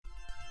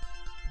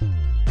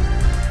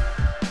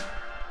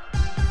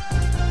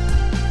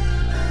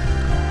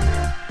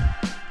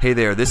Hey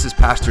there, this is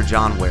Pastor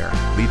John Ware,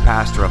 lead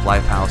pastor of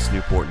Lifehouse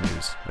Newport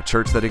News, a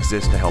church that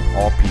exists to help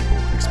all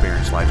people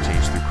experience life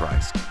change through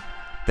Christ.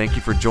 Thank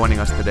you for joining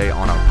us today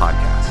on our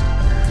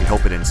podcast. We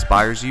hope it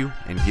inspires you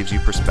and gives you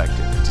perspective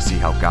to see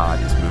how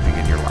God is moving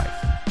in your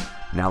life.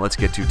 Now let's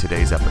get to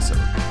today's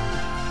episode.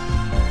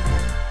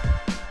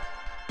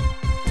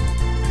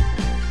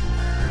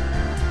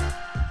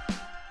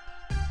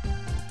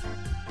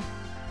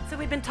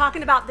 We've been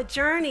talking about the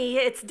journey,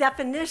 its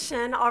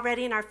definition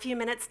already in our few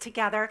minutes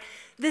together.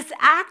 This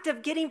act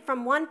of getting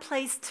from one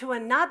place to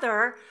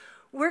another,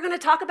 we're going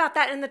to talk about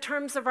that in the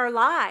terms of our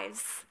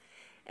lives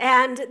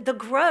and the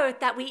growth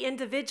that we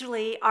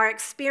individually are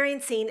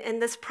experiencing in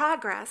this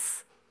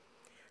progress.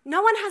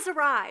 No one has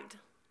arrived.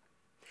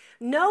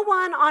 No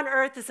one on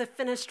earth is a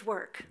finished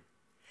work.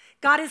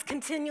 God is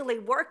continually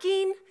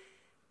working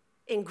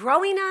in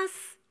growing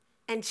us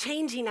and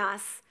changing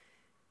us.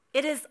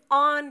 It is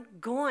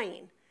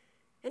ongoing.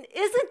 And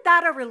isn't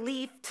that a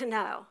relief to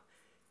know?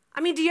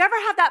 I mean, do you ever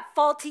have that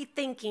faulty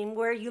thinking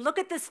where you look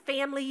at this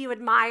family you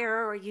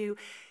admire or you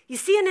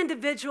see an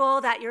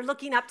individual that you're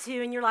looking up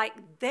to and you're like,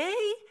 they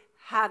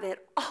have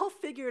it all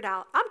figured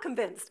out. I'm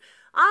convinced.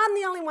 I'm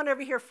the only one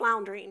over here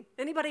floundering.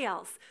 Anybody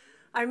else?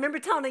 I remember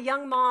telling a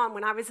young mom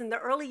when I was in the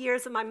early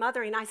years of my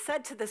mothering, I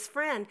said to this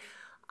friend,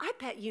 I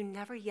bet you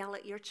never yell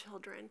at your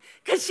children.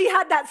 Because she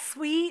had that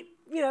sweet,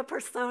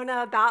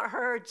 persona about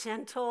her,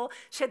 gentle.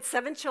 She had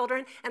 7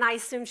 children, and I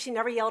assumed she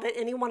never yelled at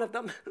any one of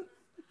them.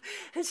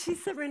 And she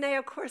said, Renee,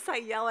 of course I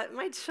yell at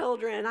my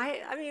children.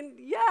 I mean,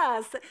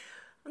 yes.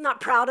 I'm not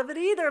proud of it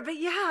either, but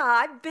yeah,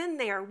 I've been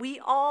there.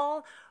 We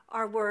all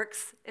are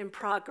works in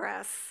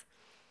progress.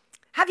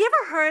 Have you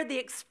ever heard the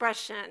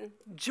expression,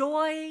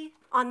 joy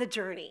on the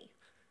journey?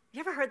 You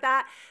ever heard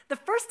that? The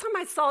first time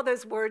I saw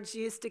those words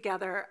used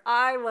together,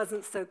 I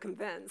wasn't so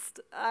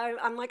convinced.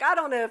 I'm like, I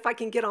don't know if I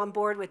can get on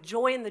board with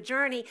joy in the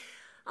journey.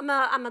 I'm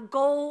a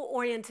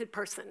goal-oriented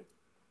person.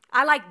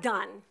 I like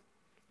done.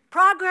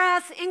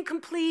 Progress,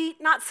 incomplete,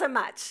 not so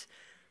much.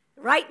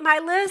 Write my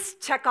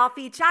list, check off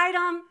each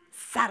item,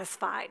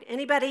 satisfied.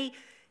 Anybody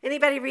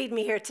read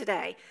me here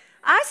today?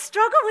 I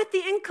struggle with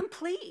the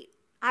incomplete.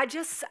 I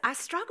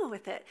struggle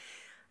with it.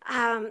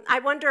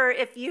 I wonder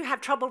if you have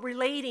trouble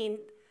relating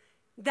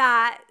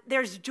that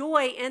there's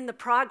joy in the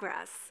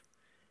progress,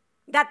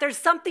 that there's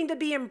something to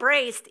be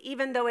embraced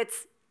even though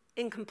it's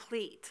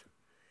incomplete.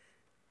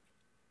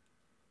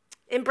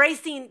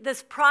 Embracing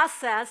this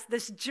process,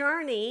 this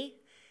journey,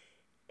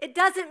 it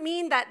doesn't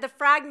mean that the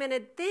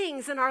fragmented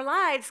things in our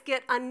lives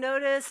get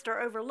unnoticed or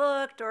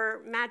overlooked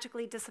or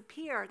magically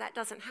disappear. That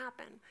doesn't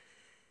happen.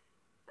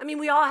 I mean,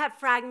 we all have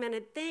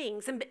fragmented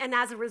things, and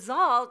as a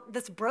result,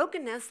 this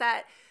brokenness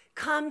that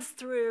comes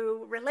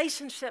through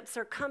relationships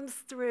or comes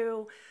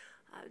through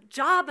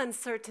job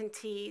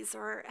uncertainties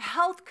or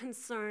health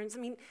concerns. I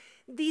mean,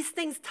 these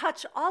things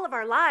touch all of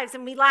our lives,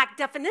 and we lack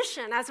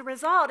definition as a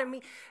result,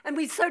 and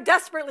we so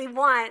desperately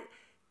want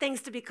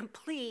things to be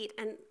complete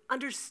and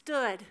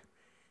understood.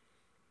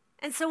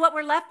 And so what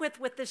we're left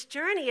with this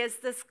journey is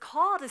this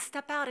call to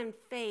step out in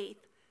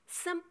faith,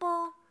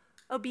 simple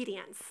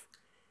obedience.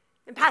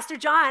 And Pastor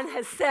John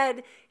has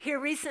said here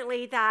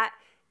recently that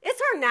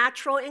it's our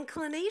natural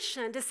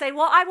inclination to say,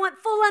 well, I want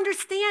full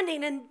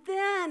understanding, and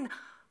then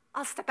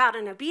I'll step out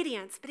in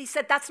obedience. But he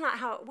said that's not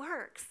how it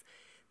works,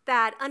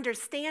 that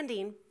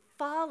understanding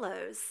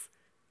follows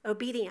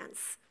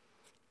obedience.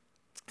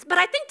 But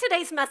I think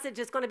today's message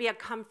is going to be a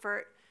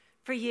comfort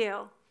for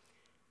you.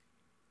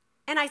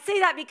 And I say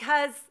that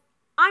because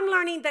I'm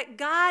learning that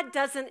God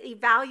doesn't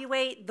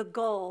evaluate the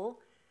goal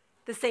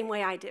the same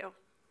way I do,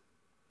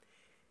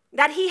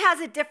 that he has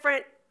a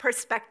different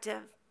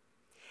perspective.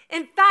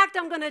 In fact,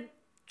 I'm going to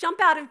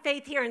jump out in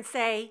faith here and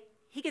say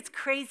he gets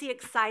crazy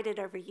excited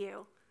over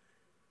you.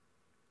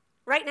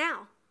 Right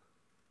now,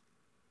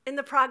 in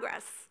the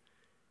progress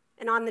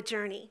and on the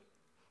journey.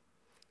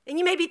 And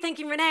you may be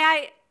thinking,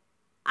 Renee,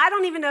 I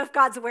don't even know if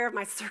God's aware of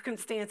my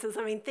circumstances.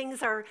 I mean,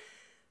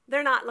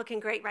 they're not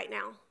looking great right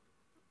now.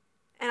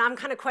 And I'm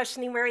kind of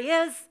questioning where he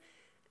is,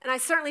 and I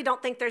certainly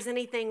don't think there's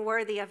anything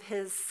worthy of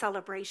his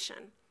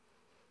celebration.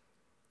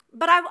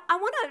 But I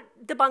want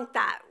to debunk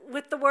that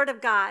with the word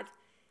of God.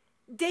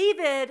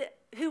 David,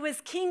 who was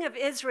king of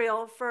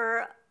Israel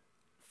for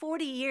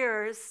 40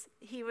 years,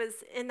 he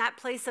was in that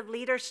place of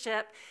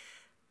leadership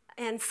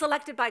and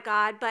selected by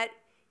God, but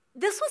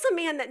this was a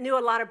man that knew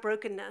a lot of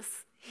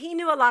brokenness. He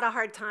knew a lot of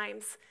hard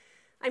times.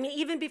 I mean,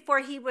 even before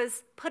he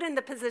was put in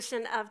the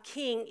position of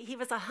king, he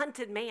was a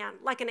hunted man,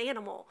 like an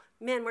animal.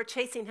 Men were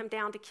chasing him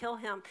down to kill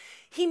him.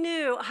 He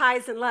knew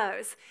highs and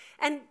lows.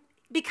 And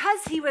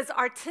because he was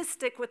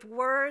artistic with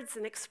words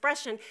and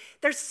expression,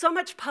 there's so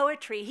much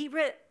poetry. He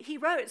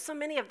wrote so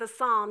many of the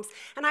Psalms.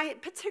 And I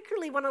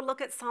particularly want to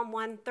look at Psalm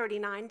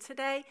 139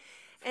 today.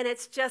 And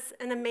it's just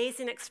an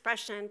amazing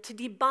expression to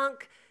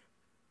debunk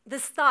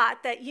this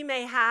thought that you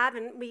may have,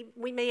 and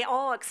we may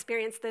all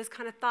experience those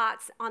kind of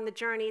thoughts on the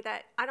journey,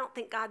 that I don't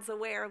think God's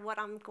aware of what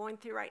I'm going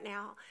through right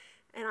now.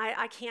 And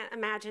I can't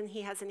imagine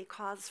he has any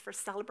cause for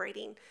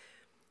celebrating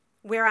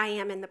where I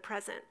am in the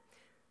present.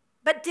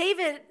 But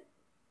David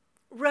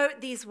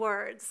wrote these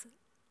words,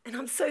 and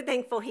I'm so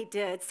thankful he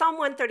did. Psalm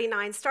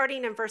 139,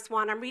 starting in verse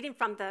 1, I'm reading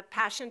from the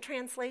Passion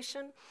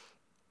Translation.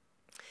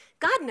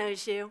 God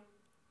knows you.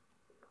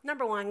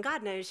 Number one,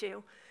 God knows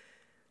you.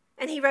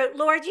 And he wrote,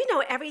 Lord, you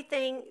know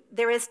everything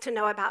there is to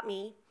know about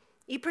me.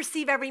 You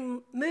perceive every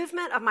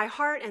movement of my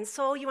heart and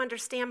soul. You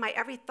understand my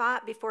every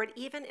thought before it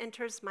even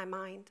enters my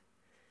mind.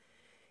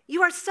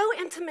 You are so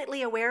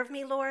intimately aware of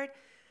me, Lord.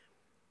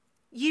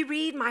 You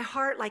read my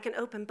heart like an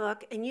open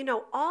book, and you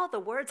know all the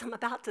words I'm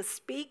about to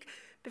speak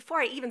before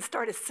I even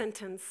start a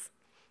sentence.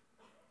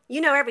 You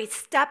know every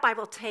step I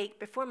will take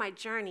before my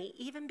journey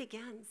even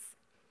begins.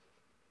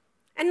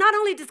 And not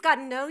only does God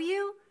know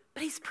you,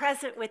 but he's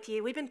present with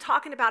you. We've been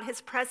talking about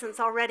his presence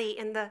already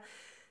in the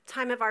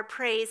time of our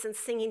praise and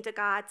singing to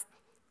God.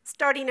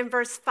 Starting in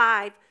verse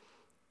 5,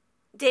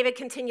 David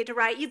continued to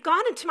write, you've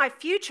gone into my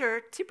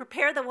future to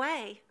prepare the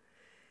way.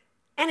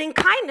 And in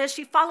kindness,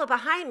 you follow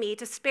behind me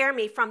to spare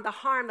me from the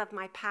harm of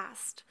my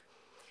past.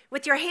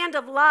 With your hand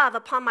of love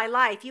upon my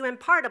life, you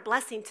impart a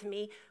blessing to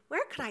me.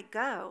 Where could I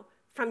go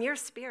from your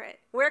spirit?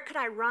 Where could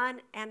I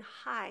run and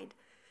hide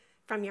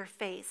from your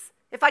face?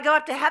 If I go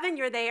up to heaven,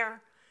 you're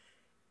there.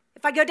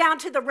 If I go down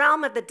to the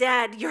realm of the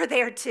dead, you're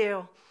there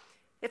too.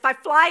 If I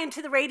fly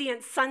into the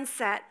radiant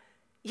sunset,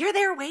 you're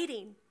there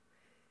waiting.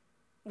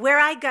 Where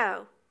I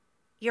go,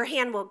 your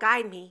hand will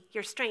guide me.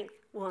 Your strength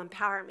will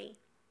empower me.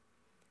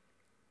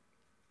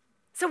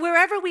 So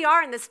wherever we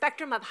are in the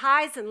spectrum of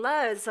highs and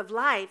lows of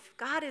life,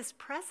 God is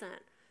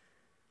present.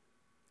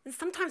 And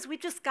sometimes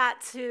we've just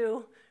got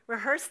to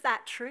rehearse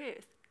that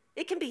truth.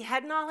 It can be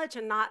head knowledge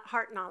and not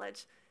heart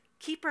knowledge.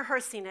 Keep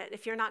rehearsing it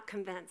if you're not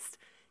convinced.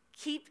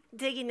 Keep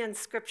digging in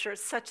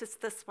scriptures such as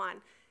this one.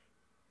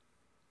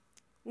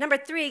 Number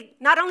 3,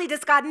 not only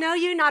does God know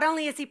you, not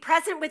only is he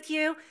present with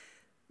you,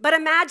 but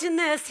imagine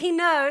this, he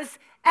knows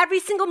every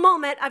single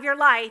moment of your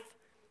life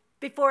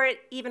before it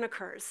even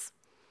occurs.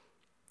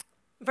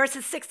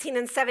 Verses 16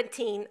 and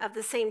 17 of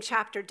the same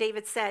chapter,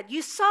 David said,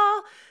 you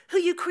saw who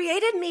you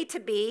created me to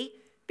be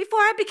before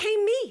I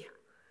became me,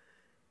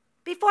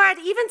 before I'd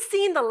even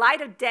seen the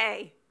light of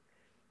day.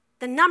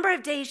 The number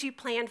of days you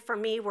planned for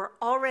me were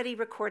already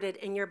recorded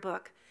in your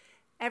book.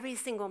 Every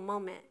single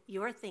moment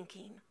you're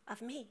thinking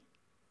of me.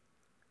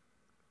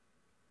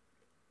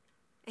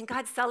 And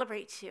God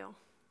celebrates you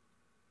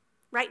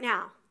right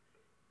now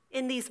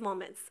in these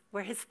moments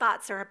where his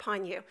thoughts are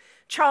upon you.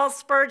 Charles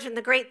Spurgeon,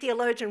 the great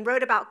theologian,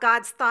 wrote about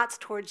God's thoughts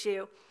towards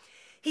you.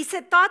 He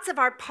said, thoughts of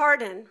our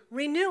pardon,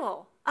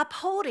 renewal,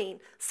 upholding,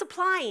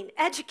 supplying,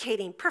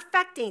 educating,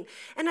 perfecting,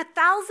 and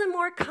 1,000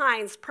 more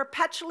kinds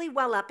perpetually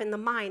well up in the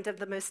mind of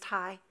the Most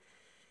High.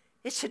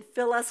 It should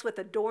fill us with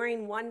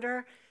adoring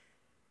wonder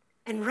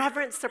and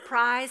reverent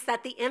surprise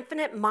that the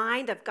infinite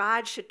mind of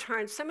God should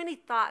turn so many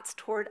thoughts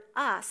toward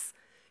us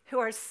who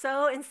are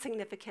so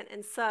insignificant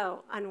and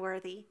so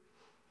unworthy.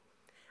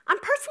 I'm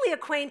personally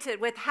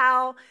acquainted with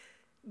how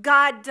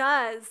God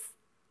does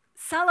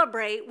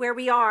celebrate where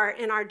we are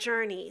in our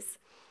journeys.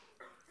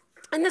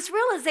 And this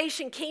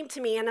realization came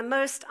to me in a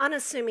most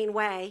unassuming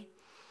way.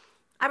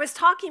 I was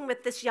talking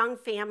with this young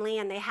family,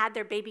 and they had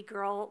their baby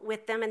girl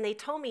with them, and they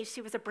told me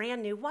she was a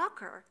brand new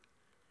walker.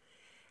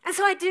 And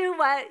so I do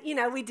what,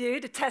 we do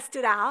to test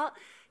it out.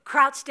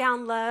 Crouched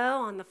down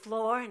low on the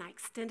floor, and I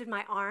extended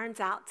my arms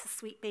out to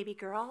sweet baby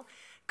girl,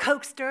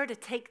 coaxed her to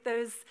take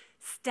those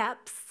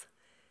steps,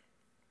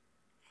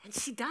 and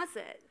she does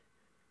it.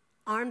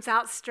 Arms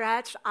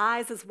outstretched,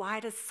 eyes as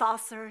wide as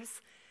saucers,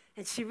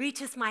 and she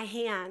reaches my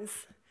hands.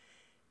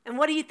 And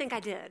what do you think I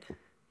did?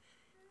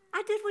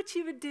 I did what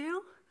you would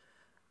do.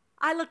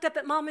 I looked up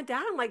at mom and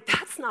dad. I'm like,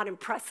 that's not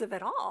impressive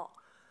at all.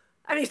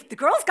 The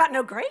girl's got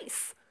no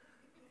grace.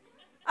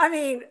 I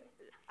mean,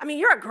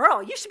 you're a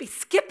girl. You should be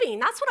skipping.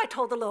 That's what I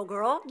told the little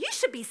girl. You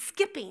should be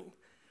skipping.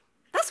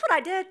 That's what I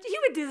did.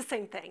 You would do the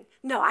same thing.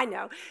 No, I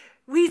know.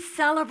 We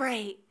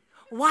celebrate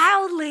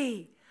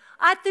wildly.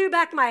 I threw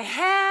back my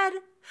head.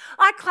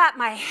 I clapped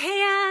my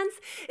hands.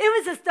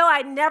 It was as though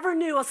I never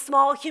knew a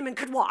small human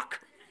could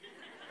walk.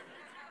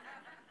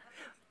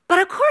 But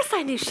of course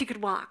I knew she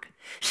could walk.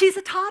 She's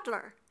a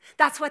toddler.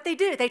 That's what they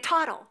do. They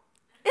toddle.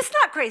 It's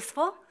not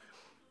graceful.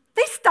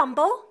 They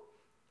stumble,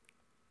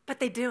 but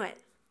they do it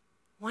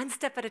one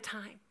step at a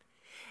time.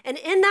 And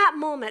in that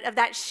moment of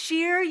that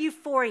sheer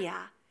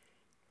euphoria,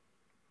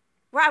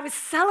 where I was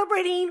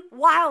celebrating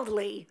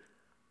wildly,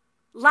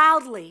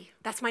 loudly,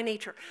 that's my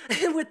nature,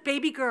 with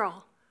baby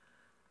girl,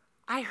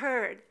 I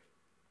heard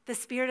the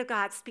Spirit of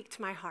God speak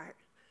to my heart.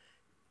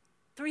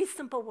 3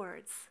 simple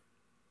words.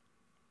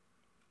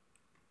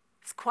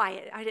 It's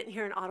quiet. I didn't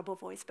hear an audible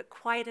voice, but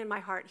quiet in my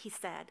heart, he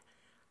said,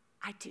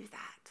 I do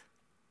that.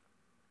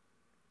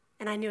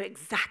 And I knew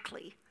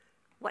exactly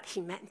what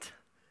he meant.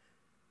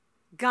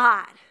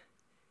 God,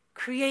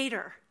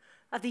 creator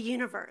of the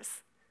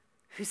universe,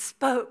 who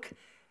spoke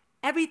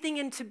everything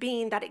into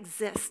being that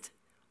exists,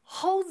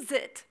 holds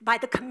it by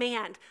the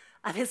command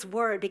of his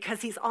word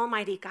because he's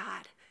Almighty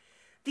God,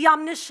 the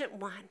omniscient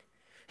one,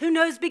 who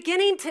knows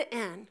beginning to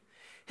end,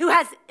 who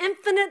has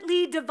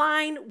infinitely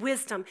divine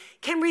wisdom,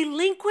 can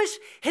relinquish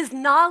his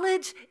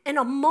knowledge in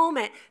a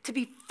moment to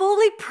be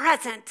fully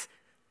present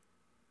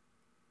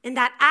in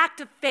that act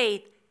of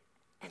faith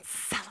and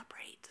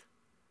celebrate.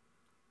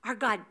 Our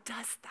God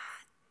does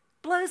that.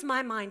 Blows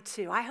my mind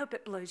too. I hope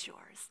it blows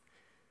yours.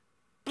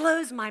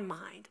 Blows my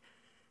mind.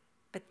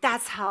 But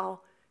that's how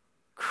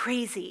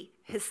crazy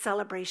his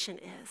celebration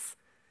is.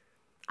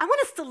 I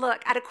want us to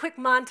look at a quick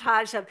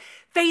montage of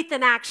faith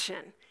in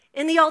action.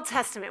 In the Old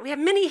Testament, we have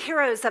many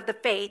heroes of the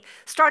faith,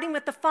 starting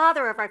with the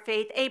father of our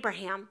faith,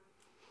 Abraham.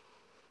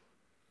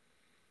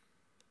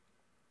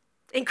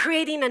 In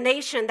creating a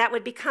nation that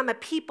would become a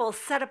people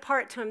set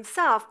apart to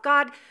himself,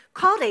 God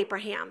called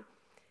Abraham.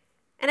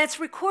 And it's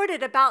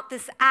recorded about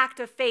this act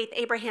of faith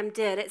Abraham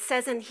did. It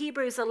says in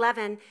Hebrews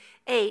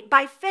 11:8,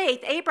 by faith,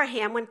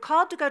 Abraham, when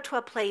called to go to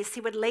a place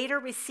he would later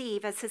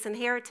receive as his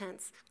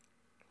inheritance,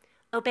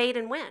 obeyed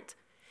and went,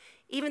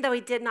 even though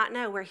he did not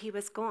know where he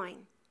was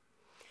going.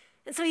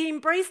 And so he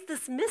embraced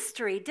this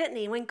mystery, didn't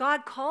he, when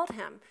God called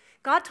him?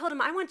 God told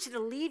him, I want you to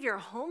leave your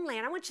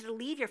homeland. I want you to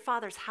leave your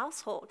father's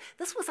household.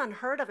 This was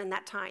unheard of in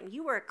that time.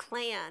 You were a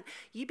clan.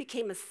 You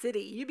became a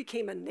city. You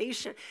became a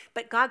nation.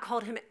 But God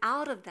called him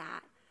out of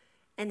that.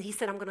 And he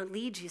said, I'm going to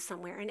lead you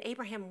somewhere. And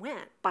Abraham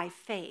went by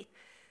faith.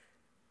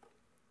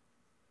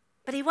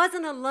 But he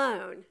wasn't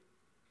alone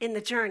in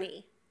the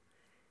journey.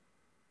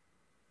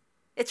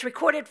 It's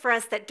recorded for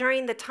us that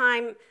during the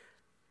time,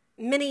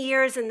 many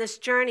years in this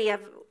journey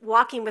of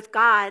walking with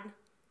God,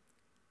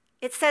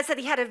 it says that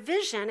he had a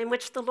vision in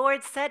which the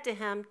Lord said to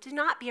him, do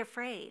not be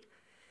afraid.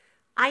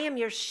 I am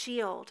your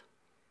shield.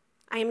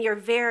 I am your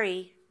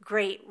very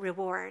great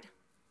reward.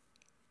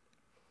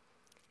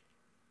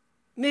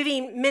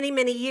 Moving many,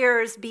 many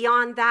years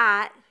beyond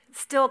that,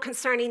 still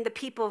concerning the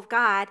people of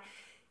God,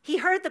 he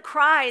heard the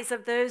cries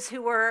of those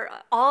who were,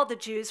 all the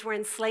Jews were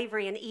in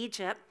slavery in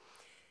Egypt,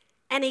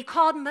 and he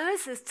called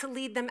Moses to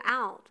lead them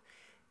out.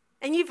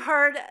 And you've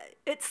heard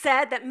it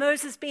said that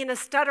Moses, being a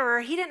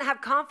stutterer, he didn't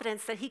have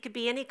confidence that he could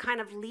be any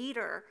kind of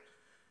leader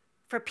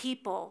for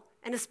people,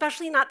 and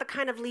especially not the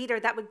kind of leader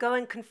that would go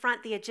and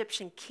confront the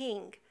Egyptian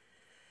king.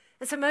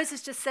 And so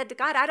Moses just said to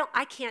God,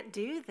 I can't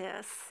do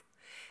this.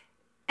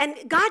 And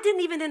God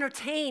didn't even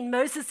entertain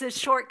Moses'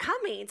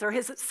 shortcomings or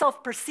his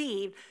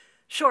self-perceived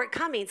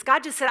shortcomings.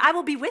 God just said, I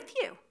will be with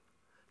you.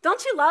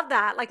 Don't you love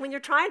that? Like when you're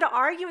trying to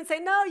argue and say,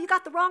 no, you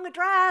got the wrong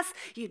address.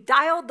 You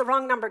dialed the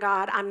wrong number,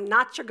 God. I'm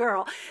not your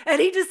girl.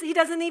 And he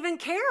doesn't even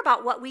care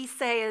about what we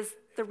say is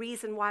the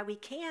reason why we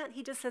can't.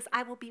 He just says,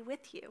 I will be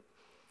with you.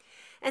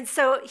 And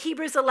so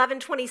Hebrews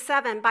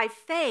 11:27, by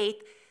faith,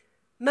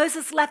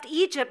 Moses left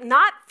Egypt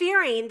not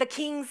fearing the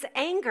king's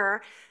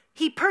anger.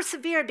 He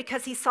persevered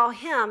because he saw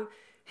him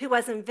who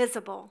was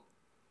invisible.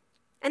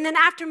 And then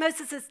after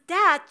Moses'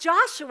 death,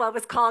 Joshua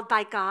was called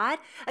by God,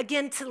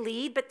 again to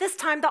lead, but this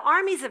time the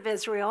armies of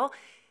Israel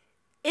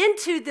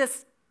into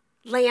this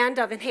land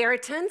of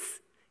inheritance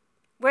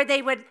where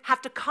they would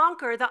have to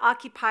conquer the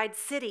occupied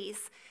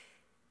cities.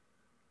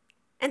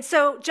 And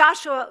so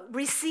Joshua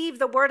received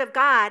the word of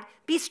God,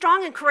 be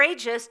strong and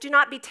courageous, do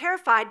not be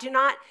terrified, do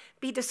not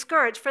be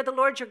discouraged, for the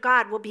Lord your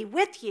God will be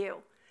with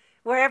you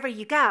wherever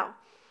you go.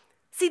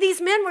 See, these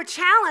men were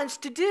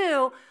challenged to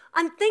do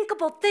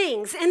unthinkable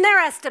things. In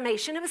their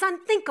estimation, it was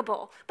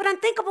unthinkable. But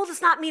unthinkable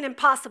does not mean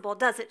impossible,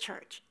 does it,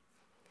 church?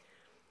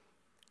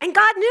 And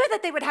God knew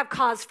that they would have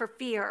cause for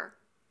fear.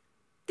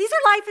 These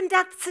are life and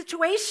death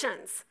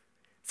situations.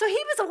 So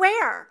he was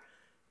aware.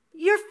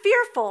 You're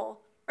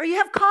fearful, or you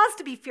have cause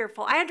to be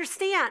fearful. I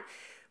understand.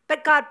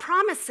 But God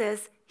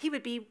promises he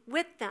would be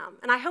with them.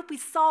 And I hope we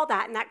saw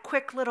that in that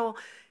quick little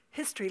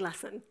history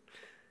lesson.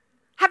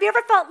 Have you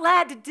ever felt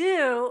led to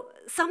do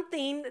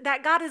something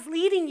that God is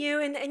leading you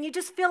and you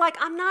just feel like,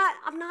 I'm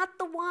not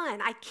the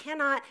one. I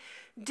cannot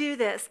do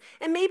this.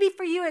 And maybe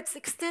for you, it's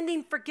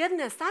extending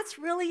forgiveness. That's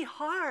really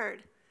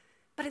hard,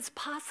 but it's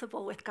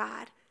possible with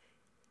God.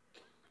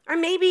 Or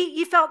maybe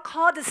you felt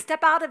called to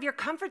step out of your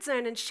comfort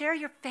zone and share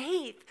your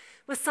faith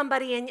with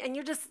somebody and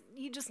you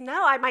just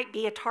know I might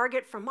be a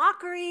target for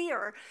mockery,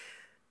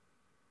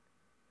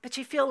 but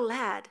you feel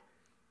led.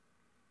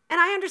 And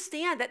I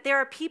understand that there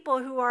are people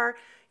who are,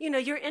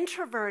 you're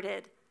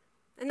introverted,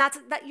 and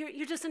that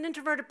you're just an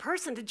introverted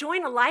person. To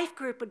join a life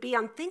group would be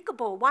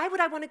unthinkable. Why would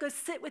I want to go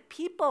sit with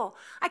people?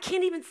 I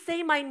can't even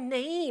say my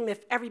name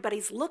if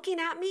everybody's looking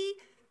at me.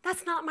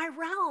 That's not my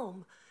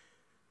realm.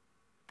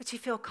 But you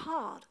feel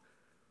called.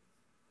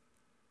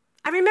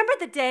 I remember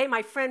the day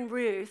my friend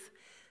Ruth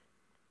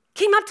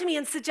came up to me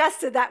and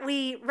suggested that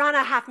we run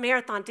a half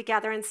marathon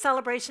together in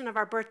celebration of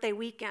our birthday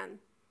weekend.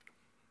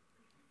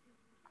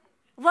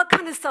 What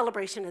kind of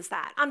celebration is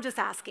that? I'm just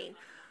asking.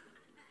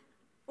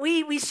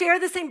 We share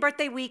the same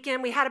birthday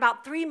weekend. We had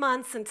about 3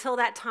 months until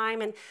that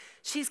time, and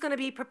she's going to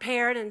be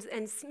prepared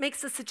and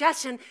makes the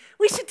suggestion,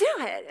 we should do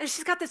it. And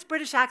she's got this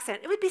British accent.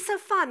 It would be so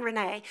fun,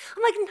 Renee.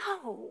 I'm like,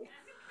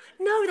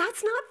 no,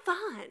 that's not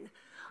fun.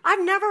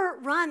 I've never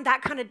run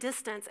that kind of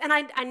distance, and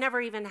I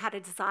never even had a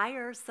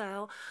desire,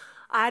 so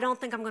I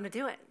don't think I'm going to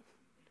do it.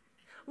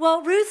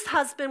 Well, Ruth's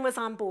husband was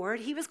on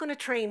board. He was going to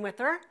train with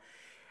her.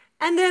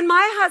 And then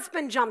my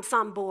husband jumps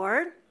on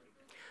board.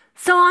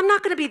 So I'm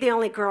not going to be the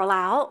only girl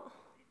out.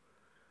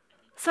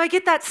 So I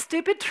get that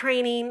stupid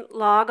training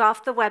log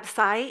off the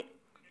website.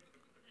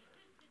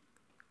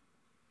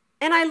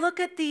 And I look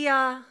at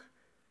the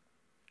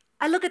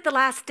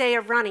last day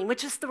of running,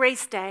 which is the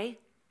race day.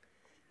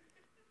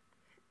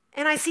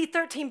 And I see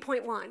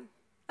 13.1.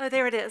 Oh,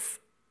 there it is.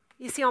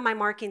 You see all my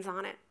markings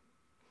on it.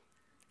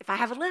 If I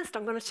have a list,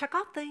 I'm going to check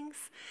off things.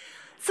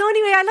 So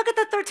anyway, I look at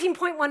the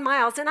 13.1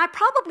 miles, and I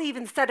probably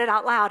even said it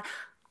out loud.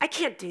 I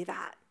can't do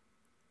that.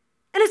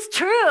 And it's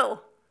true.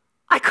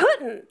 I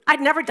couldn't.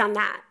 I'd never done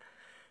that.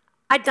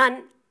 I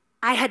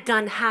had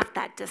done half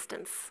that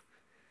distance.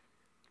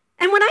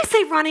 And when I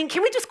say running,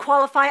 can we just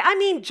qualify? I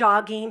mean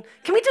jogging.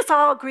 Can we just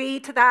all agree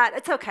to that?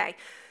 It's okay.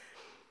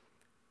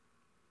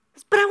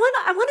 But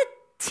I want to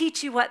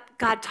teach you what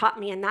God taught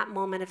me in that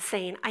moment of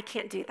saying, I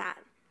can't do that.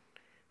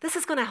 This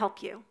is going to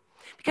help you.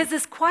 Because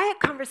this quiet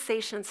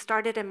conversation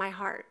started in my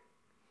heart.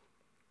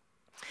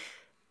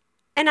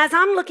 And as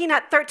I'm looking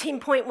at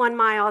 13.1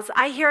 miles,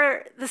 I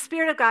hear the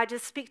Spirit of God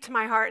just speak to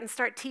my heart and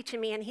start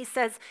teaching me. And he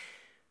says,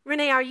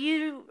 Renee, are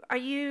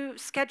you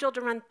scheduled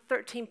to run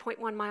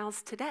 13.1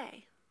 miles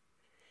today?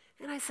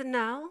 And I said,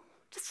 no,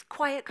 just a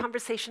quiet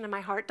conversation in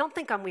my heart. Don't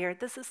think I'm weird.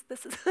 This is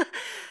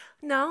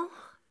no,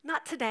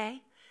 not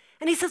today.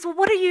 And he says, well,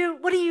 what are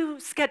you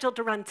scheduled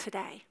to run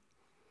today?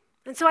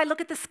 And so I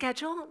look at the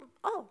schedule.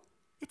 Oh,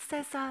 it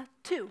says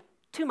 2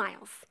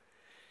 miles.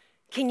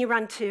 Can you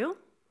run 2?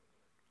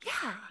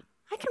 Yeah,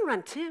 I can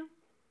run 2.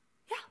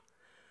 Yeah.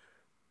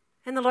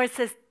 And the Lord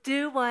says,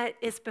 do what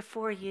is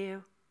before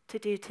you to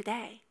do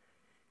today.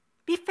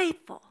 Be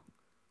faithful.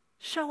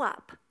 Show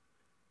up.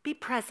 Be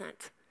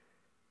present.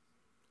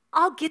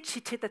 I'll get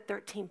you to the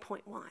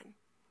 13.1.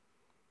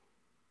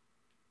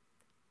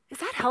 Is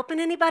that helping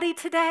anybody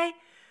today?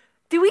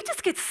 Do we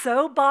just get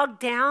so bogged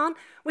down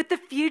with the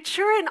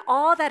future and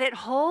all that it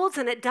holds,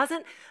 and it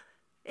doesn't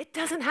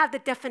have the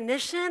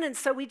definition, and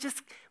so we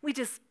just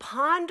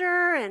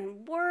ponder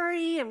and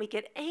worry and we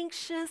get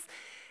anxious.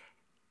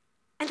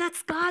 And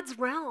that's God's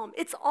realm.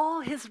 It's all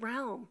his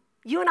realm.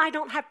 You and I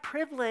don't have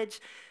privilege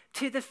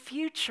to the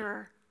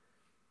future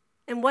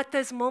and what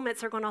those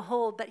moments are going to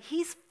hold, but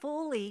he's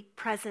fully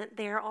present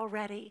there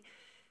already.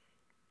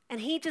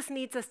 And he just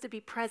needs us to be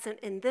present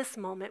in this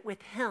moment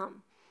with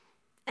him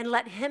and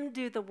let him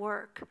do the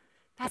work.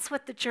 That's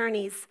what the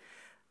journey's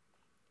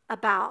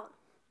about.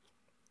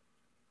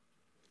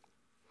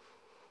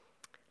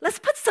 Let's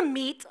put some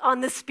meat on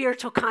the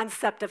spiritual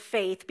concept of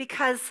faith,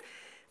 because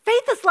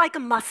faith is like a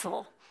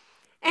muscle.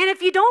 And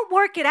if you don't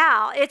work it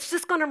out, it's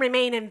just going to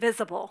remain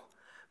invisible.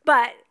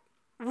 But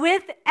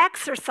with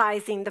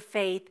exercising the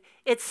faith,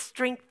 it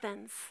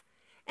strengthens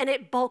and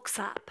it bulks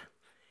up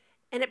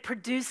and it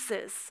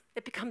produces,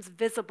 it becomes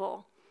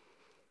visible.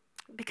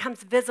 It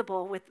becomes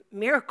visible with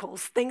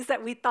miracles. Things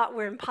that we thought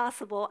were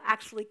impossible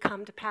actually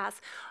come to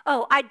pass.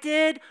 Oh, I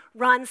did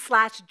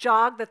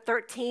run/jog the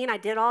 13. I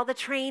did all the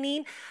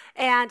training,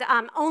 and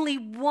only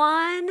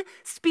one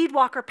speed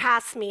walker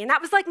passed me, and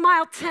that was like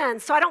mile 10,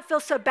 so I don't feel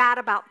so bad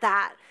about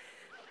that.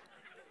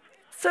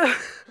 So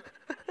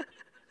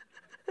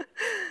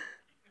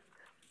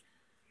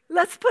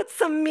let's put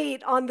some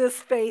meat on this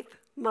faith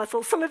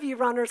muscle. Some of you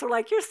runners are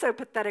like, you're so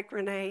pathetic,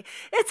 Renee.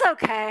 It's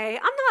okay.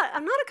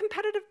 I'm not a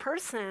competitive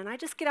person. I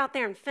just get out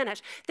there and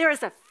finish. There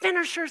is a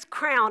finisher's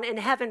crown in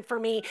heaven for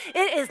me.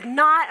 It is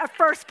not a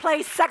first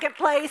place, second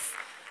place.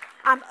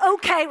 I'm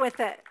okay with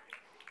it.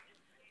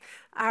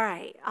 All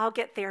right, I'll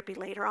get therapy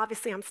later.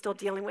 Obviously, I'm still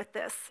dealing with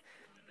this.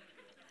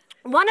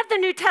 One of the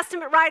New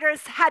Testament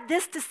writers had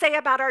this to say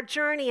about our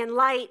journey in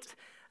light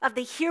of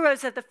the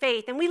heroes of the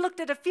faith. And we looked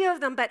at a few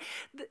of them, but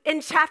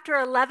in chapter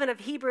 11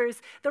 of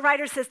Hebrews, the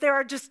writer says there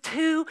are just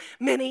too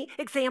many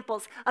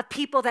examples of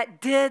people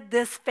that did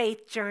this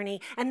faith journey,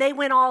 and they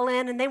went all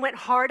in and they went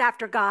hard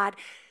after God.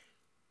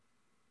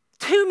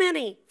 Too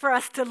many for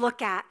us to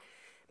look at.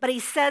 But he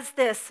says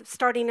this,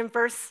 starting in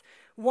verse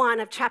 1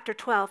 of chapter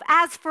 12,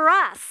 as for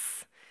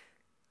us,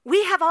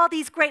 we have all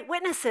these great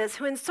witnesses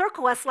who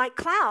encircle us like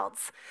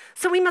clouds.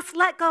 So we must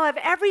let go of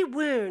every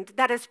wound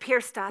that has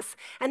pierced us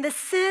and the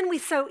sin we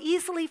so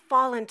easily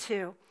fall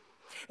into.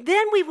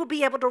 Then we will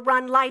be able to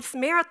run life's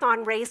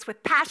marathon race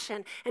with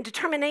passion and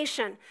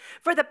determination,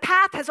 for the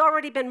path has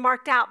already been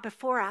marked out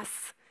before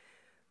us.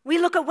 We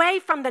look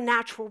away from the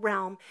natural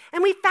realm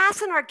and we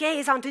fasten our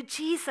gaze onto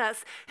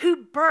Jesus, who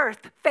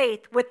birthed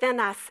faith within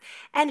us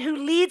and who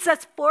leads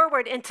us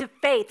forward into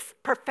faith's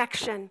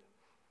perfection.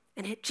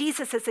 And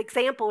Jesus'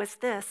 example is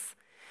this,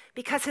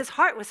 because his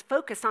heart was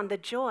focused on the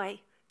joy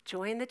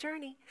in the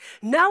journey,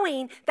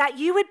 knowing that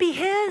you would be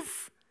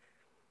his.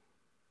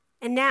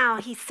 And now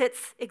he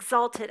sits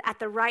exalted at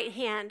the right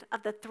hand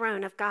of the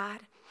throne of God.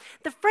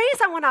 The phrase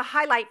I want to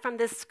highlight from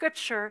this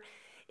scripture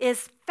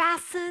is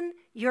fasten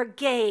your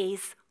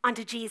gaze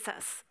onto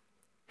Jesus,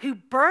 who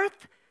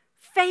birthed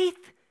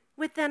faith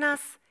within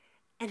us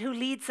and who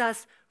leads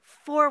us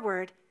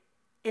forward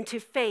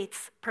into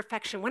faith's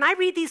perfection. When I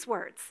read these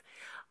words,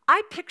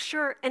 I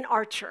picture an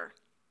archer.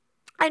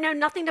 I know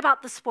nothing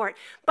about the sport,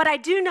 but I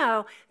do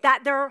know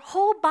that their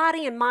whole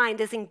body and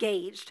mind is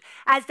engaged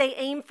as they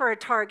aim for a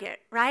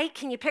target, right?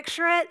 Can you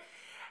picture it?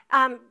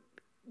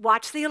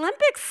 Watch the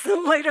Olympics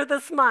later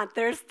this month.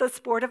 There's the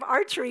sport of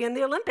archery in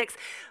the Olympics.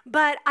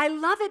 But I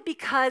love it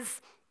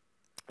because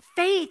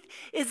faith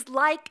is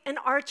like an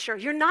archer.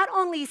 You're not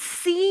only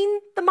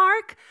seeing the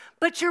mark,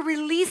 but you're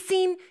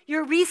releasing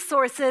your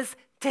resources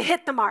to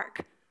hit the mark.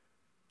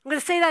 I'm going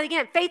to say that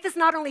again. Faith is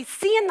not only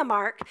seeing the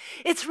mark,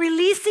 it's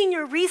releasing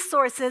your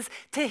resources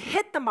to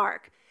hit the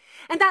mark.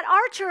 And that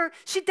archer,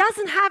 she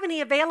doesn't have any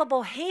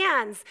available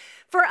hands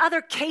for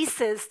other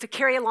cases to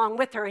carry along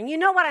with her. And you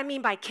know what I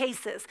mean by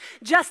cases.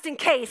 Just in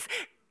case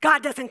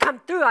God doesn't come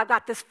through, I've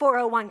got this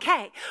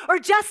 401k. Or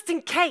just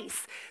in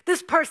case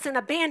this person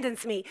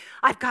abandons me,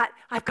 I've got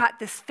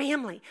this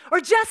family.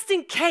 Or just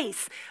in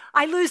case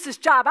I lose this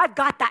job, I've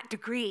got that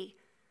degree.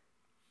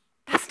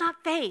 That's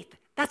not faith.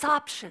 That's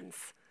options.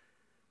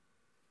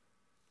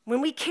 When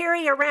we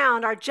carry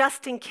around our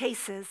just in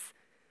cases,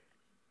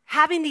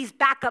 having these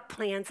backup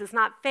plans is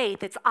not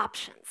faith, it's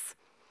options.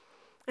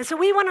 And so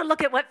we want to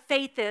look at what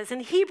faith is.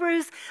 And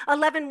Hebrews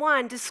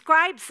 11:1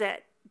 describes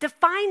it,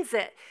 defines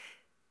it,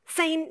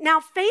 saying, now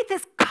faith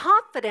is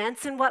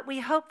confidence in what we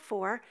hope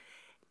for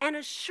and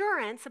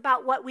assurance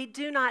about what we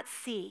do not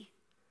see.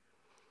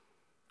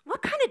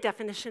 What kind of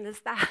definition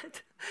is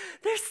that?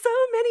 There's so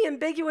many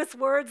ambiguous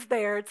words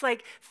there. It's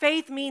like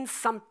faith means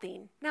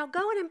something. Now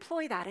go and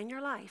employ that in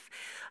your life.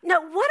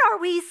 Now, what are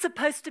we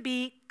supposed to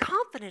be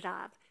confident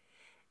of?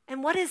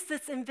 And what is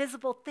this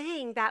invisible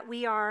thing that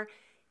we are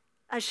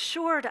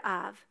assured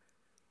of?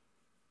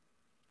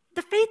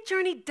 The faith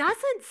journey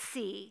doesn't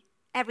see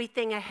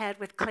everything ahead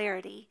with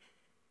clarity,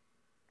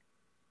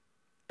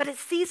 but it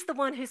sees the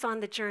one who's on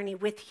the journey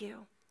with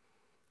you.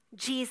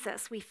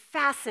 Jesus. We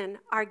fasten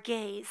our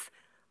gaze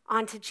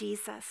onto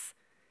Jesus.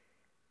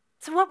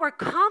 So what we're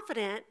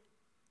confident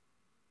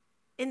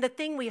in, the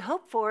thing we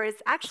hope for, is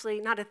actually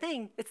not a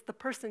thing, it's the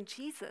person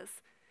Jesus.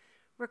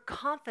 We're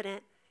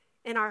confident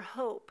in our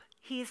hope.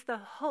 He's the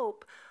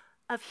hope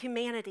of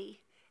humanity,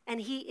 and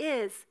he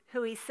is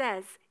who he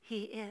says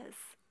he is.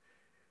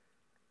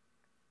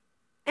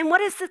 And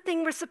what is the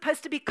thing we're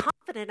supposed to be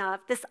confident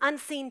of, this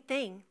unseen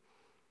thing?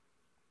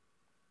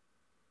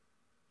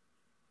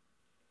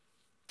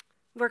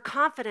 We're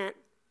confident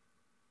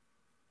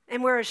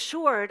and we're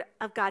assured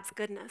of God's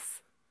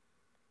goodness.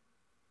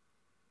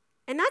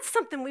 And that's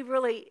something we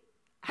really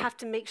have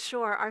to make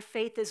sure our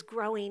faith is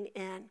growing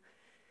in.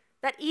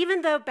 That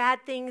even though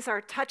bad things are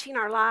touching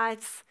our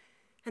lives,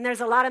 and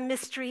there's a lot of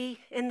mystery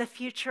in the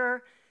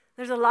future,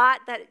 there's a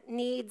lot that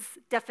needs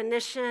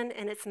definition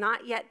and it's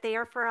not yet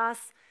there for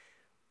us.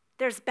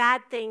 There's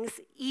bad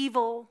things,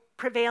 evil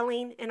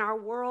prevailing in our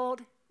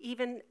world,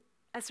 even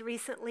as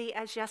recently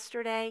as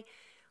yesterday,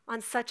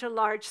 on such a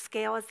large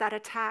scale as that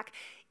attack.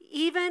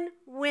 Even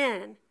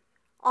when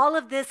all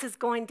of this is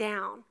going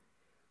down,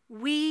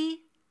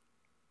 we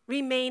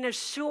remain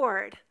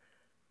assured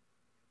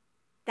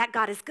that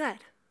God is good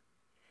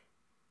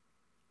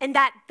and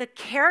that the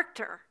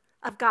character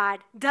of God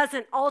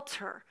doesn't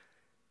alter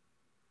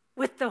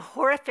with the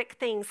horrific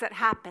things that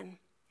happen.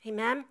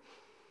 Amen?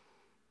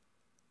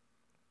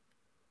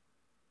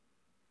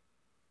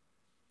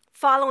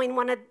 Following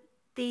one of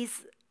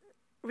these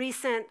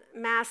recent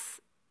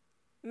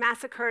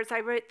massacres, I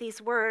wrote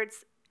these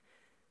words.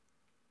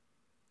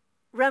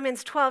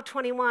 Romans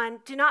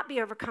 12:21, do not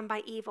be overcome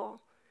by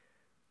evil,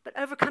 but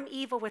overcome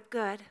evil with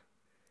good.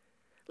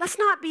 Let's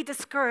not be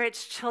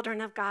discouraged,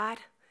 children of God.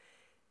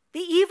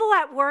 The evil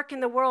at work in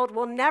the world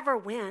will never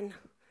win.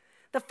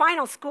 The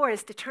final score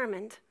is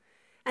determined,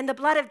 and the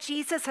blood of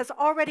Jesus has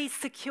already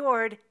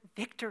secured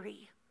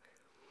victory.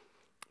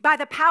 By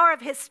the power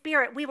of his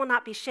Spirit, we will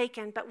not be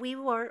shaken, but we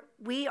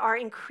are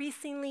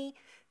increasingly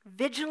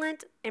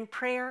vigilant in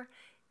prayer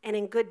and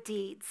in good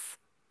deeds.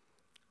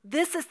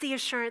 This is the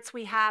assurance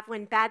we have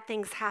when bad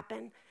things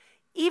happen.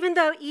 Even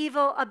though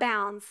evil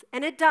abounds,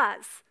 and it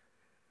does,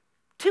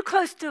 too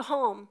close to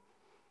home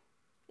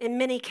in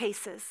many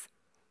cases,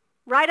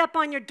 right up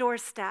on your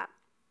doorstep,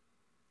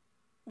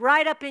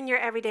 right up in your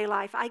everyday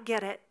life, I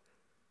get it.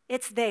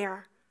 It's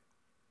there.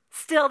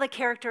 Still, the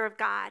character of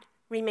God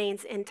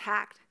remains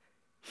intact.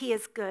 He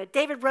is good.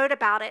 David wrote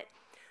about it.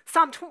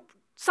 Psalm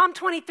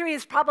 23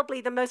 is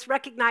probably the most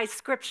recognized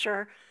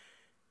scripture.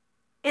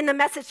 In the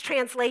Message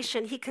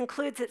translation, he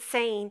concludes it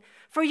saying,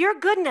 for your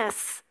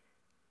goodness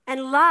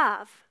and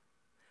love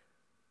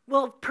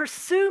will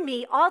pursue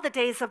me all the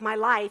days of my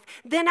life.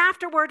 Then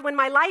afterward, when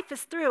my life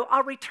is through,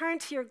 I'll return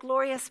to your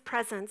glorious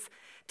presence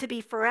to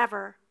be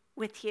forever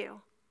with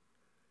you.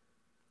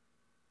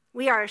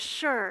 We are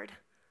assured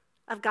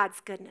of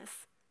God's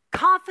goodness,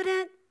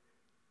 confident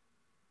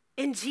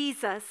in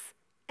Jesus,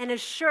 and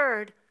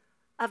assured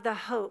of the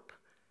hope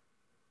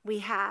we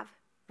have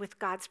with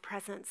God's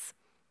presence.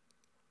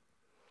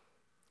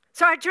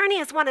 So our journey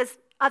is one of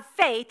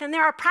faith, and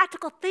there are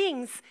practical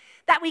things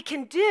that we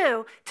can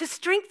do to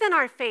strengthen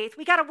our faith.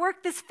 We got to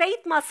work this faith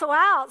muscle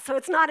out so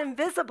it's not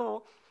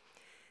invisible.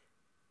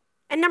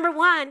 And number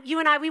one, you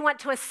and I, we want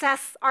to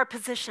assess our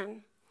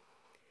position.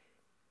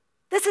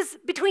 This is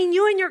between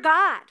you and your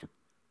God,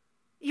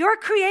 your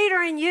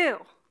creator and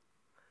you.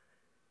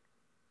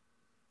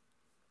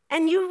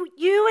 And you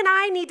and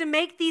I need to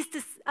make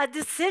a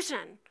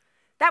decision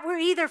that we're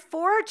either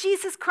for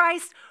Jesus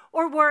Christ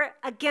or we're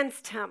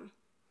against him.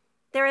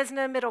 There is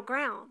no middle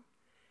ground.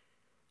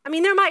 I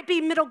mean, there might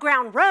be middle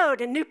ground road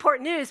in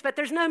Newport News, but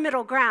there's no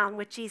middle ground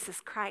with Jesus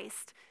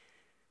Christ.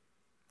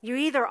 You're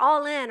either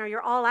all in or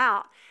you're all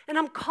out. And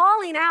I'm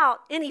calling out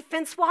any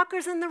fence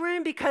walkers in the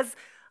room because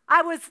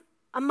I was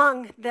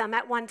among them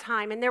at one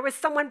time. And there was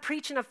someone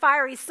preaching a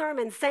fiery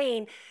sermon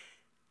saying,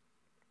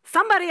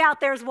 somebody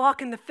out there is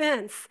walking the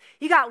fence.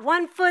 You got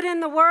 1 foot in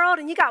the world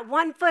and you got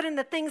 1 foot in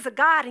the things of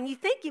God, and you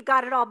think you've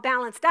got it all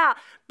balanced out,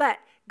 but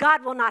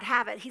God will not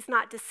have it. He's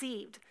not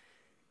deceived.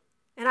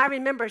 And I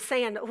remember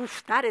saying,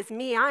 oof, that is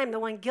me. I am the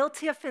one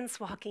guilty of fence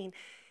walking,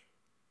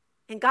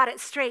 and got it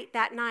straight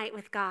that night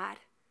with God.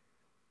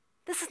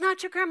 This is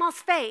not your grandma's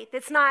faith.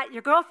 It's not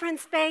your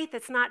girlfriend's faith.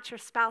 It's not your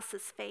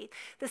spouse's faith.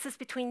 This is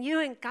between you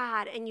and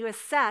God, and you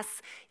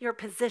assess your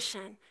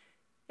position.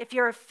 If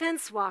you're a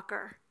fence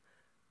walker,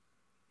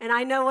 and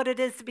I know what it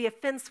is to be a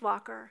fence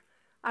walker,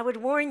 I would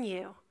warn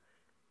you,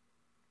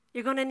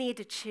 you're going to need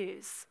to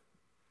choose.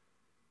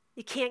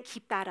 You can't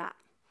keep that up.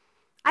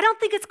 I don't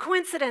think it's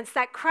coincidence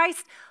that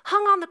Christ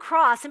hung on the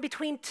cross in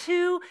between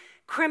 2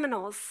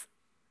 criminals.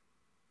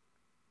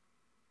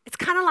 It's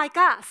kind of like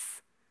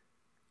us.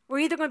 We're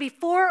either going to be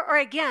for or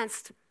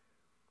against.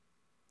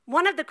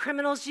 One of the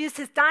criminals used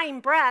his dying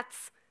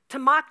breaths to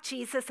mock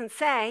Jesus and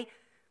say,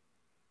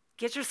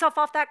 get yourself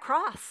off that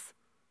cross.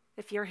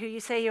 If you're who you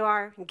say you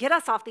are, and get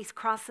us off these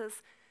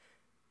crosses.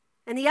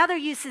 And the other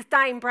used his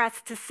dying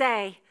breaths to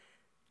say,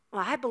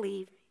 well, I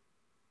believe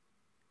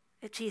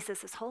that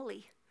Jesus is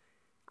holy.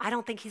 I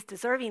don't think he's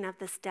deserving of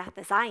this death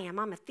as I am.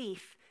 I'm a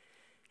thief.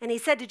 And he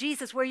said to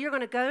Jesus, where you're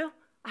going to go,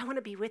 I want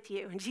to be with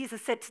you. And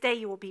Jesus said, today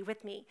you will be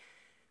with me.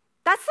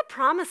 That's the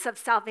promise of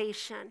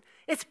salvation.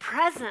 It's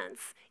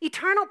presence,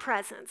 eternal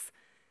presence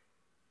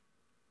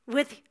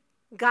with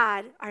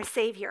God, our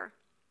Savior.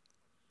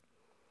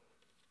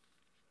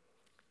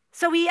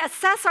 So we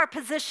assess our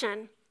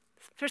position.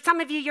 For some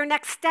of you, your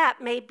next step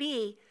may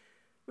be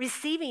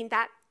receiving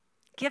that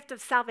gift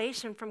of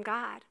salvation from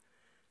God.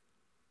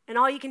 And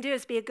all you can do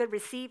is be a good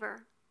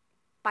receiver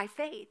by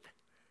faith.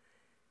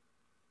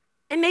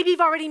 And maybe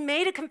you've already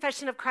made a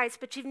confession of Christ,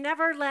 but you've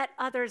never let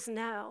others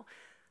know.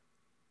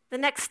 The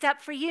next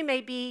step for you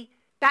may be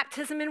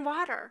baptism in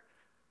water.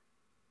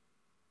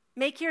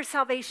 Make your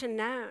salvation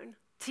known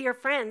to your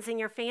friends and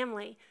your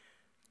family.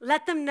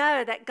 Let them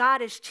know that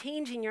God is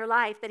changing your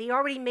life, that he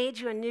already made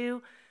you a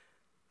new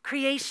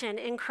creation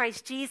in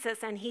Christ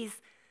Jesus, and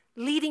he's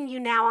leading you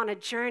now on a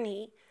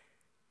journey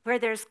where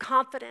there's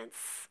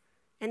confidence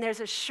and there's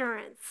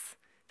assurance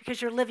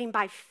because you're living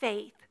by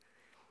faith.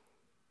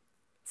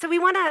 So we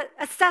want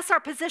to assess our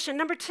position.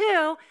 Number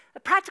 2, a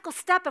practical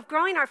step of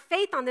growing our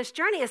faith on this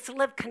journey is to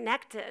live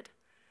connected.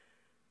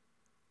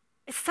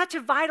 It's such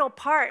a vital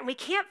part, and we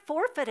can't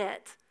forfeit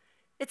it.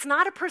 It's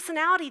not a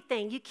personality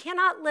thing. You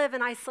cannot live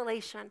in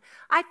isolation.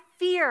 I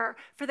fear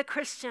for the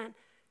Christian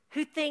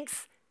who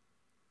thinks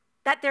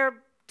that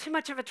they're too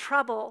much of a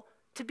trouble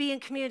to be in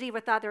community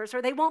with others,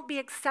 or they won't be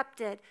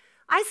accepted.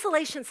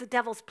 Isolation's the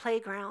devil's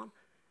playground.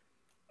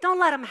 Don't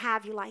let him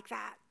have you like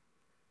that.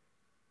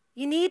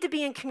 You need to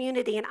be in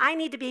community, and I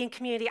need to be in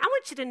community. I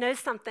want you to know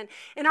something.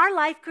 In our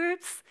life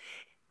groups,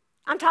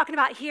 I'm talking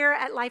about here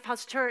at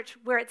Lifehouse Church,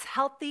 where it's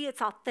healthy,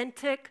 it's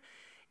authentic.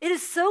 It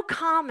is so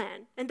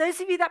common, and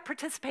those of you that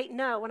participate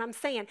know what I'm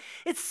saying.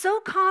 It's so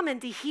common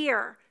to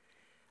hear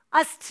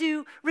us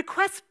to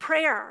request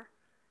prayer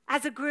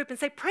as a group and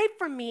say, pray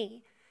for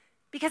me,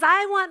 because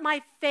I want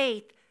my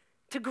faith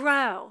to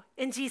grow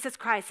in Jesus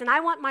Christ, and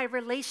I want my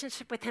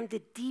relationship with him to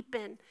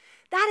deepen.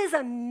 That is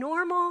a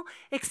normal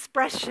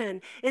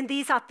expression in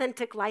these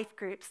authentic life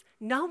groups.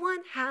 No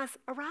one has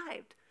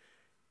arrived,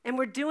 and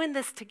we're doing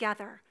this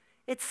together.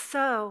 It's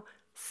so,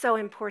 so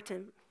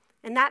important,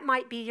 and that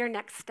might be your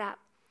next step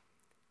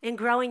in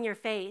growing your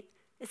faith,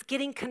 is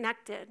getting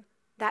connected,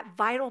 that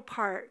vital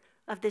part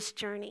of this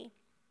journey.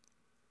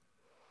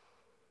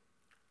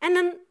 And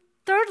then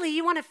thirdly,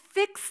 you want to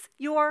fix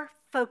your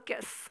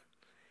focus.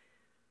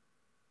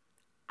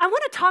 I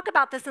want to talk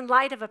about this in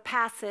light of a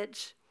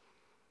passage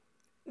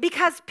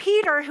because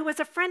Peter, who was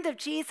a friend of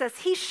Jesus,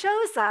 he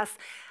shows us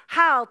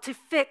how to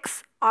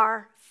fix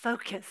our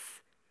focus.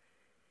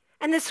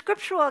 And the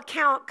scriptural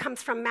account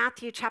comes from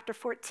Matthew chapter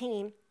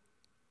 14.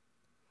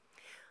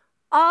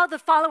 All the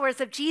followers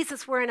of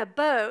Jesus were in a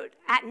boat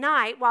at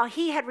night while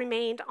he had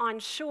remained on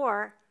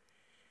shore.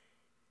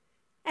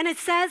 And it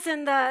says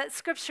in the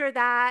scripture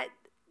that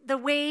the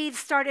waves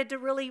started to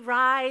really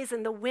rise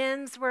and the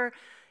winds were,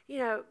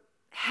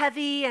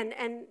 heavy, and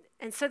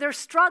so they're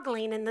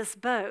struggling in this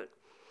boat.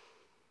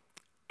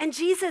 And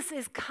Jesus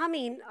is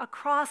coming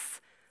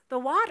across the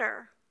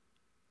water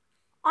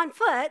on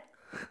foot.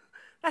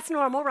 That's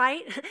normal,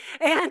 right?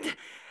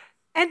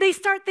 And they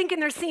start thinking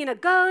they're seeing a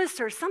ghost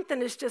or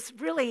something is just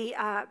really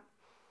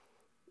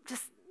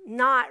just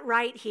not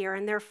right here,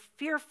 and they're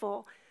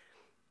fearful.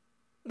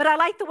 But I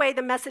like the way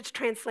the Message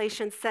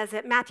translation says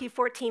it, Matthew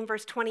 14,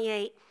 verse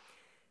 28.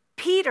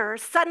 Peter,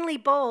 suddenly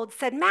bold,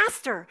 said,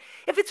 "Master,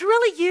 if it's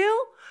really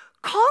you,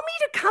 call me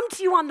to come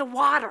to you on the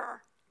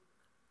water."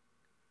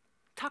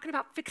 Talking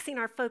about fixing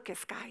our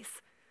focus,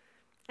 guys.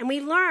 And we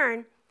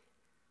learn,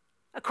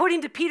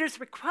 according to Peter's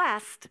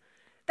request,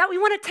 that we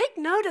want to take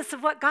notice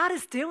of what God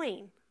is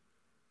doing.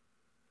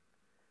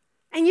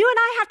 And you and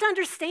I have to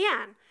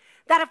understand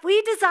that if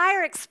we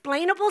desire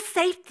explainable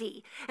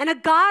safety and a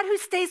God who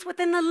stays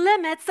within the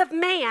limits of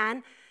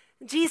man,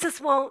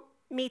 Jesus won't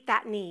meet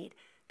that need,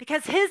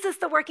 because his is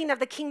the working of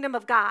the kingdom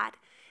of God.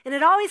 And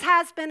it always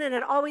has been and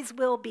it always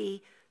will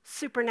be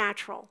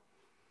supernatural.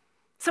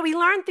 So we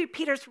learn through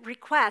Peter's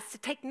request to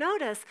take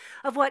notice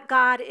of what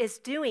God is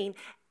doing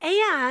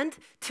and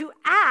to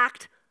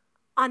act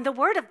on the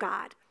word of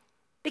God.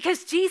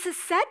 Because Jesus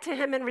said to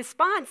him in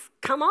response,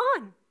 "Come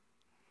on."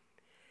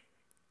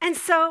 And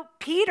so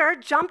Peter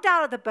jumped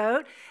out of the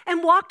boat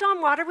and walked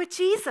on water with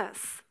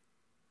Jesus.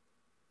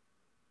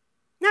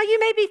 Now you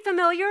may be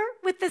familiar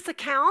with this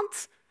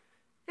account,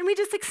 and we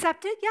just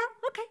accept it. Yeah,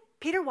 okay,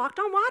 Peter walked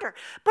on water.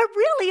 But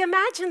really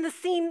imagine the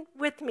scene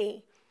with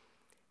me.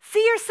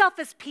 See yourself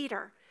as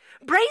Peter,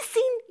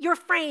 bracing your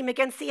frame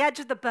against the edge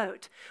of the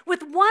boat,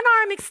 with one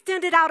arm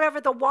extended out over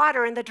the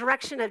water in the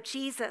direction of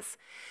Jesus.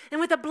 And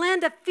with a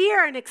blend of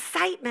fear and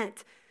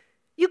excitement,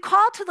 you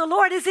call to the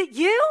Lord, "Is it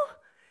you?"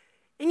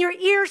 And your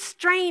ears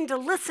strain to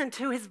listen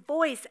to his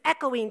voice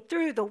echoing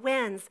through the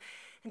winds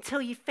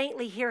until you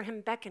faintly hear him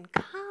beckon,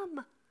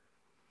 "Come."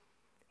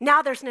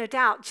 Now there's no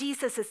doubt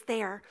Jesus is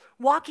there,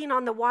 walking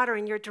on the water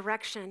in your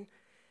direction.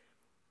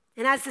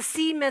 And as the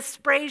sea mist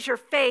sprays your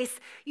face,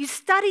 you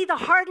study the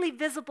hardly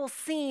visible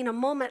scene a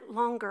moment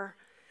longer.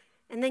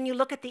 And then you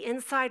look at the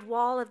inside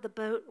wall of the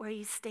boat where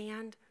you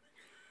stand.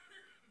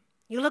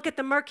 You look at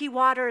the murky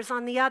waters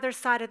on the other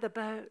side of the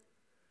boat,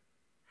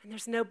 and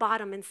there's no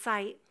bottom in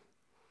sight.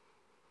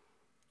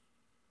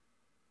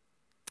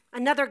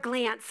 Another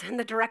glance in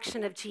the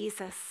direction of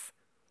Jesus.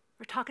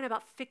 We're talking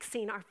about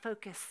fixing our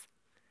focus.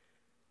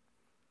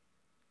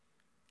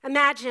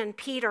 Imagine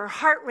Peter,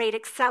 heart rate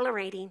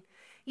accelerating.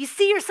 You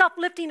see yourself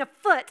lifting a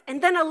foot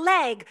and then a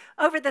leg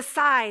over the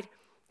side.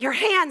 Your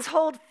hands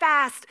hold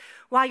fast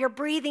while your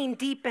breathing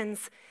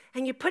deepens,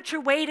 and you put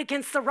your weight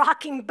against the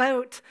rocking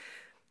boat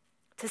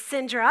to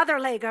send your other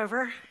leg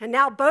over, and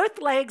now both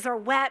legs are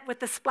wet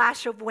with the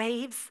splash of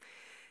waves.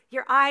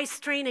 Your eyes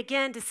strain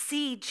again to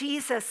see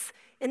Jesus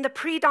in the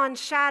pre-dawn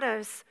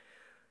shadows,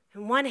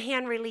 and one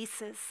hand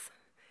releases.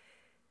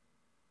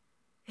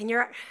 And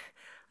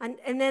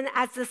then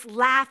as this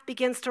laugh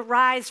begins to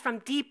rise from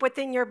deep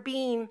within your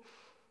being,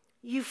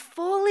 you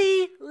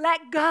fully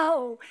let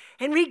go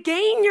and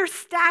regain your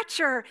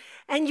stature,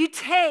 and you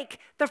take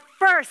the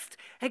first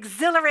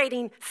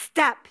exhilarating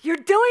step. You're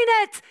doing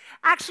it,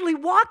 actually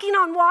walking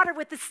on water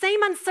with the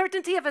same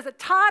uncertainty of as a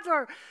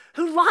toddler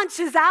who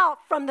launches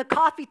out from the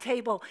coffee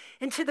table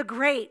into the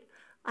great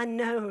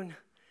unknown.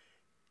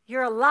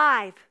 You're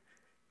alive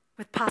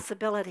with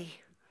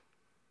possibility.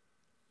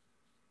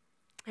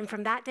 And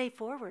from that day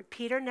forward,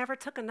 Peter never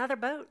took another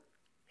boat.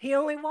 He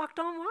only walked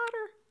on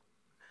water.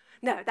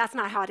 No, that's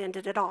not how it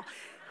ended at all.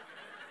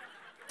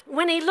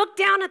 When he looked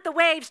down at the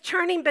waves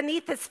churning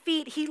beneath his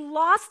feet, he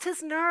lost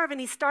his nerve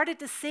and he started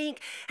to sink,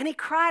 and he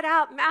cried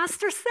out,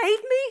 "Master,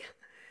 save me."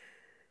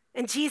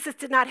 And Jesus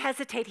did not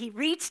hesitate. He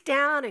reached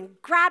down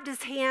and grabbed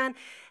his hand,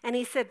 and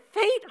he said,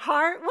 "Faint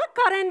heart, what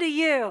got into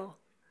you?"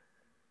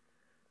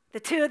 The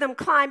two of them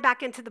climbed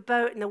back into the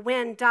boat, and the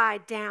wind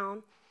died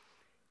down.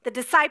 The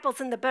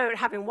disciples in the boat,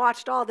 having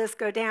watched all this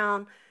go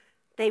down,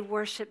 they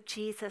worshiped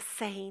Jesus,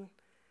 saying,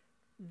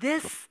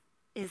 "This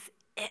is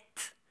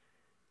it.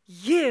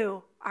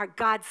 You are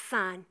God's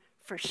Son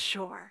for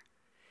sure."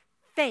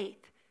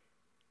 Faith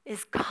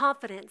is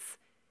confidence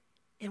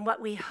in what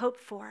we hope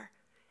for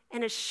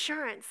and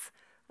assurance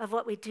of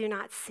what we do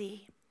not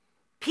see.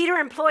 Peter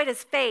employed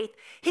his faith.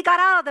 He got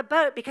out of the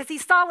boat because he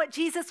saw what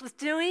Jesus was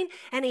doing,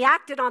 and he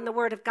acted on the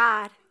word of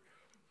God.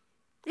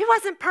 He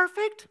wasn't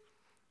perfect.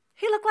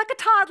 He looked like a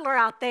toddler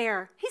out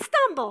there. He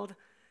stumbled.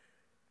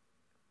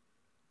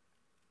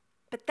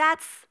 But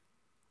that's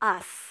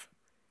us,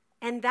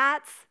 and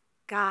that's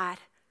God,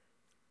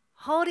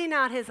 holding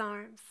out his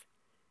arms,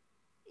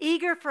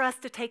 eager for us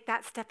to take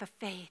that step of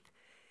faith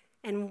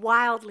and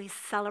wildly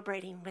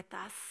celebrating with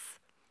us,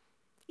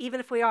 even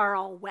if we are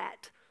all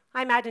wet.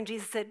 I imagine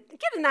Jesus said,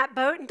 "Get in that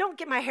boat and don't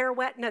get my hair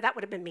wet." No, that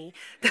would have been me.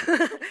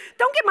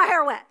 Don't get my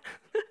hair wet.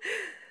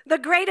 The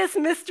greatest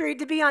mystery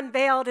to be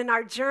unveiled in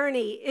our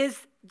journey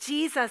is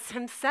Jesus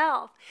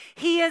himself.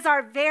 He is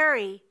our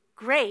very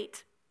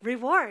great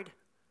reward.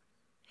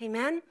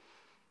 Amen?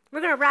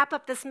 We're going to wrap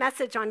up this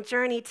message on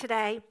journey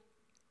today.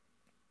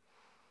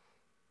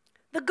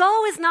 The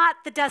goal is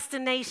not the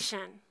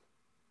destination.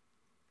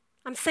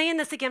 I'm saying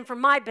this again for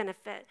my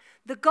benefit.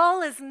 The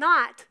goal is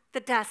not the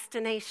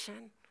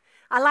destination.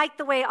 I like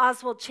the way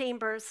Oswald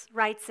Chambers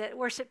writes it.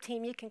 Worship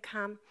team, you can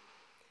come.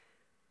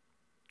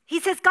 He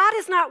says, God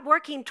is not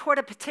working toward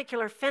a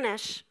particular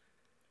finish.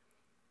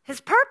 His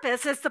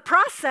purpose is the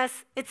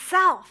process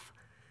itself.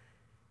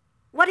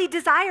 What he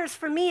desires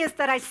for me is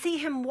that I see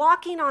him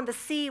walking on the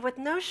sea with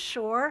no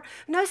shore,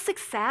 no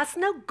success,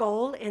 no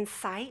goal in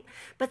sight,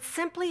 but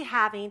simply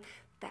having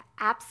the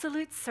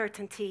absolute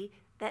certainty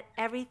that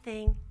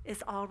everything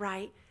is all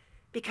right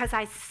because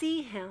I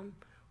see him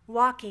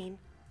walking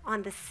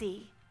on the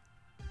sea.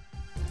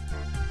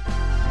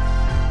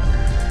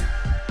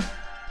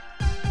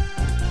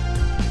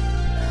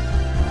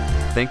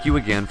 Thank you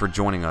again for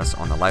joining us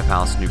on the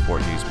Lifehouse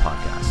Newport News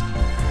podcast.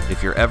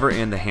 If you're ever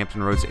in the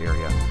Hampton Roads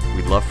area,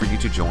 we'd love for you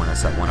to join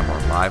us at one of our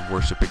live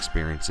worship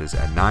experiences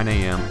at 9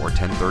 a.m. or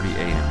 10:30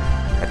 a.m.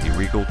 at the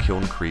Regal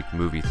Kiln Creek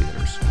movie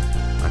theaters.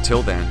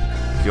 Until then,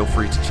 feel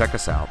free to check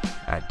us out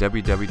at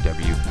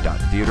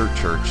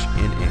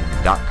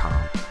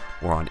www.theaterchurchnn.com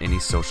or on any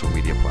social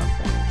media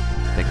platform.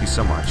 Thank you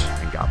so much,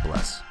 and God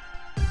bless.